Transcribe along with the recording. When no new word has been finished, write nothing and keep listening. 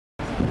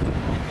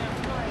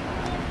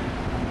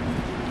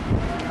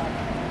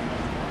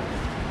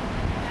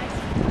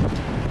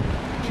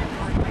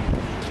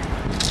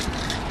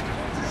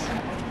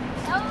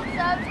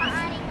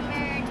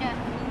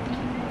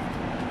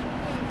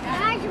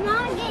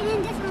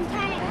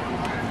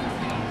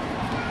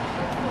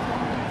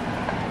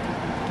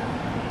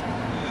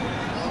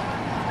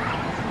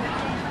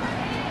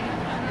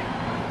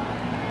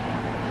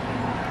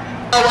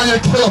Oh, when you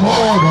kill them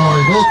all, boy.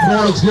 No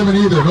quarters given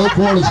either. No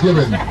quarters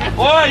given.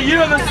 Boy,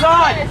 you on the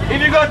side. If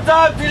you got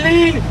time to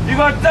lean, you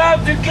got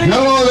time to clean. Get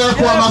them over there,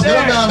 Quartermaster.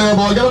 Get them down there,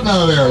 boy. Get them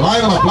down there.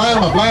 Line them up, line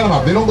them up, line them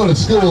up. They don't go to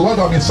school. What?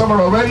 I mean,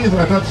 summer already?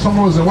 I thought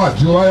summer was in what?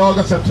 July,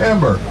 August,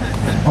 September.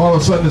 All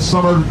of a sudden it's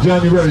summer,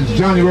 January. It's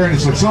January and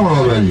it's like summer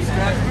already.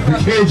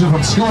 Vacation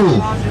from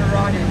school.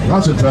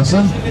 That's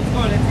interesting.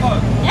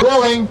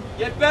 Going.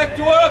 Get back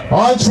to work.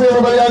 On three,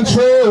 everybody, on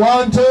three.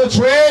 1, 2,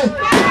 3.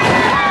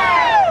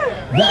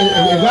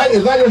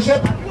 Is that your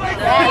ship?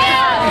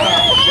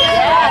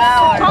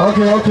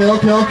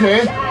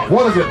 Okay.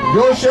 What is it?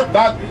 Your ship?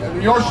 Not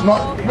yours?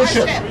 Not this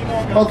ship.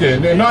 Okay,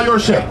 not your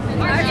ship.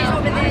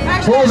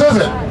 Whose is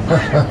it?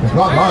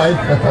 Not mine.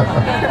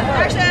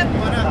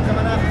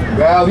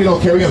 Well, we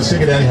don't care. We gotta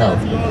sing it anyhow.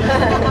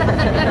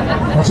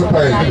 I'm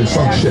surprised they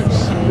sung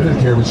ships. They didn't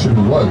care which ship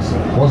it was.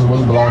 It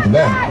wasn't belong to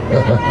them.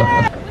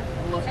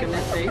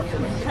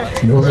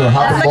 You know what's gonna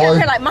happen, boy?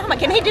 Here like, Mama,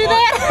 can he do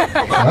that?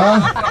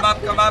 Huh?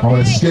 Come up. I'm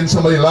gonna skin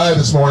somebody alive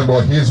this morning,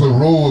 boy. These will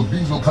rule.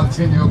 These will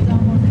continue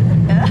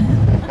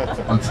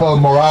until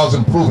morale's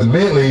improving.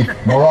 Lately,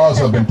 morals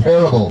have been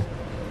terrible.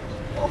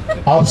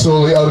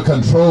 Absolutely out of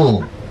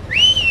control.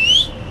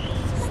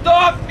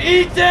 Stop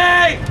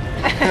eating!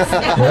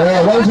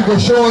 Yeah, why don't you go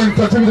show and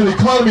contribute to the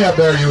economy up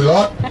there, you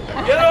lot?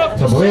 Get up!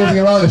 So blazing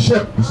around the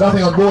ship. There's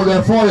nothing on board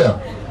there for you.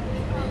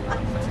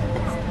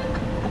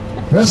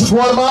 This is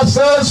what my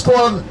says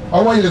for.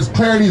 I want you to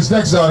clear these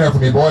decks down here for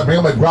me, boy. Bring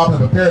them and drop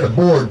them and prepare the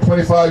board.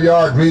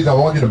 25-yard reach. I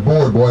want you to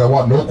board, boy. I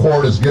want no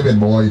quarters given,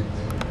 boy.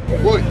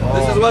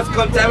 This is what's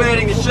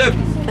contaminating the ship.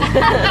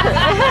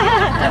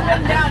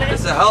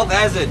 It's a health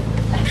hazard.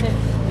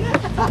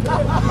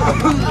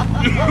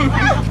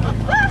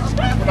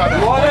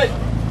 You want it?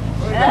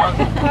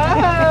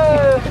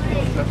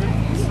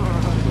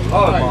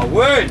 Oh my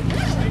word!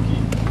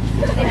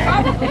 They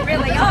probably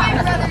really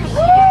are.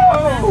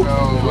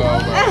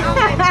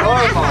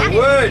 Oh my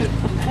word! You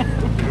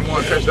don't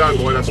want to catch that,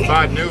 boy. That's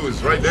bad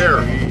news right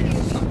there.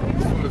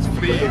 Let's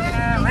please.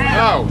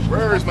 Now,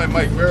 where is my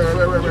mic?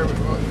 Where?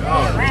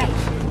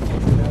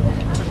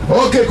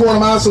 Oh. Okay,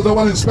 Quartermasters, I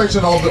want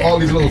inspection of all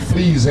these little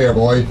fleas here,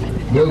 boy.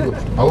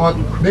 I want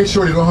make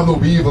sure they don't have no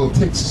weevil,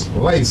 ticks,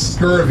 lice,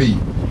 scurvy.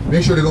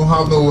 Make sure they don't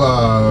have no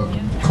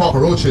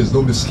cockroaches,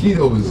 no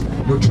mosquitoes,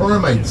 no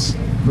termites,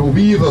 no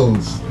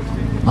weevils.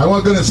 I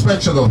want good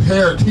inspection of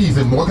hair, teeth,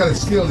 and what kind of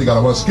skills you got.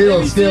 I want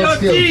skills.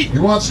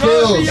 You want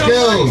skills.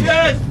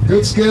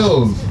 Good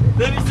skills.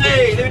 Let me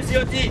see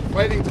your teeth.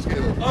 Fighting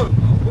skills. Oh,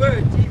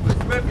 word, teeth was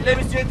perfect. Let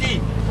me see your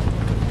teeth.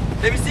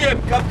 Let me see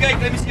them. Cupcake,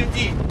 let me see your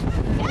teeth.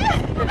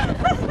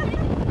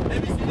 Let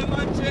me see the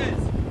munches.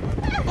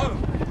 Oh,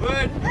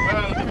 word.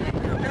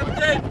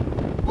 Captain.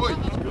 Boy.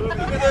 Look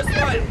at this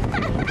one.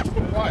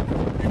 What? I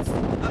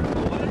don't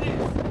know what it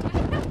is.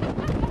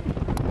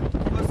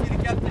 Go see the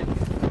captain.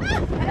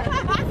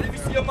 Let me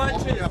see your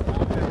munches.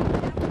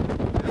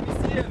 Let me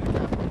see him.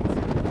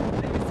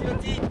 Let me see your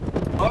teeth.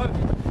 Oh.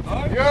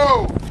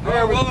 Yo!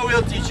 Well,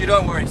 we'll teach you,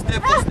 don't worry.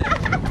 Step by step.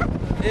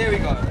 There we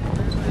go.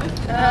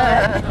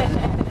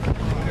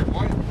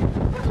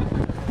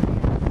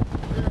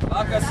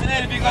 Like I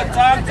said, if you got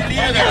time to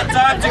lean, you got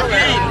time to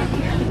clean.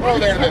 Oh,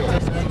 there, little.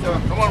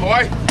 Come on,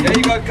 boy. There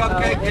you go,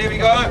 cupcake. There we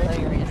go.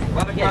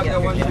 Gotta grab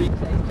that one treat.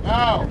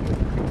 Now,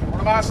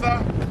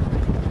 Quartermaster,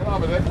 get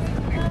on with it.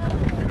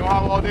 You don't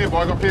have all day,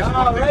 boy. Go place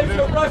Now, raise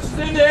your brushes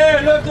in the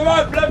air. Lift them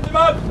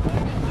up.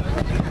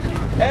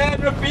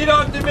 And repeat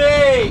after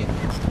me.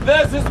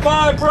 This is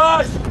my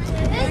brush.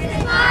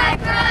 Repeat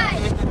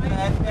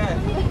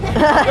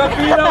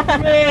after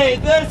me.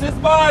 This is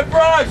my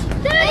brush.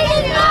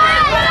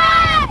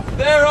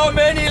 There are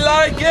many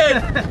like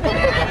it.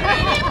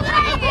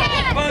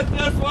 But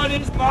this one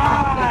is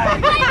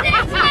mine.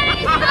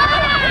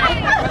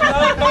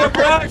 Without my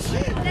brush,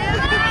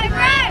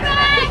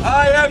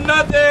 I am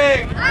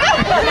nothing.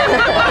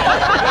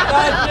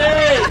 Without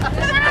me,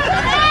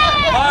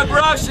 my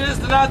brush is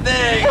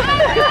nothing.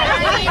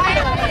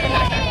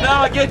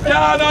 Now get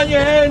down on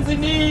your hands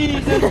and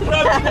knees and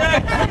scrub your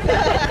neck.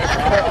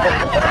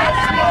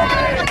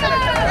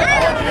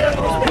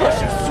 Those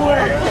brushes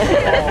swing.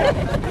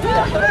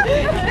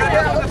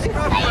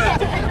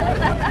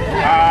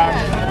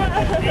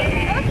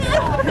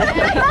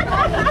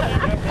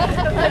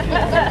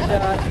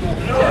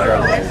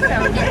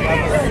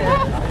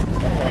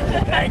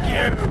 Thank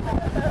you.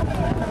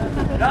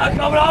 Now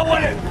come on, I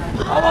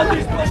want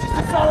these brushes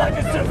to sound like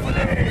a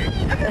symphony.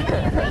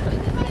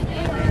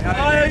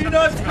 Oh, you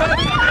know it's good.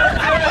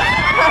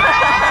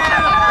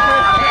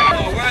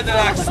 Oh, where they're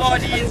like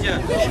sardines here.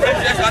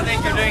 I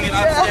think you're doing an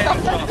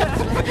outstanding job.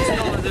 But you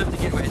still deserve to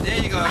get wet. There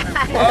you go.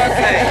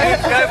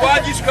 Okay.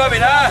 Why'd you scrub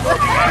it, huh?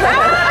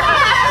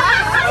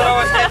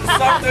 Oh, it's getting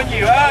soft on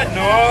you, huh?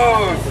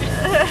 No.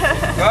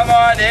 Come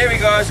on, there we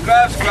go.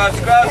 Scrub.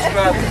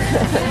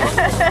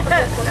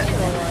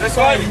 This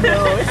one.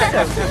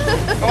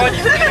 Come on, why'd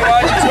you scrub it,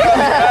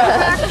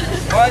 huh?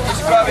 Why'd you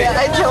scrub it?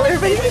 I tell her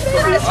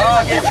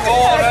Oh, get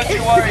cold, don't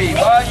you worry.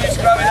 Why are you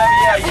scrubbing over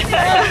here?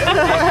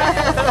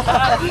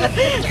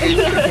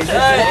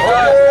 There you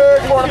go.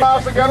 Quarter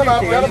master, get him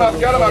up, get him up,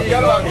 get him up,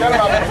 get him up, get him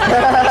up.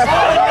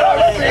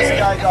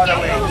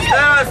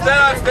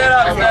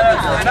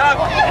 Stand up.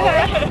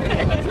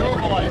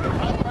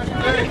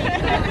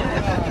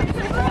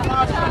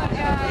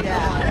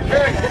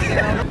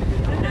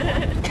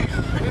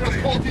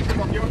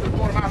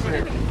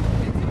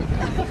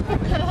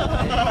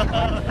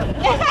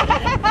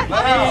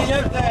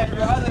 Left hand,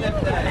 your other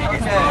left hand.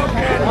 Okay.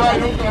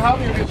 Who's going to help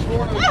you get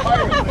sworn to the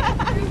pirate?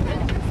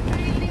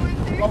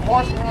 Come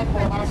horse around for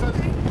a master.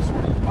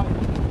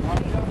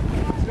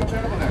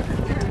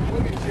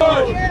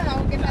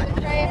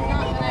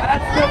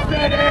 That's the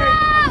finish!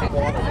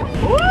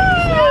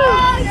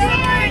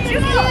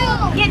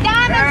 Get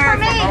diamonds for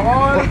me.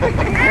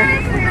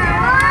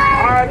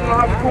 I don't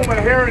have to comb my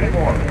hair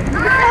anymore.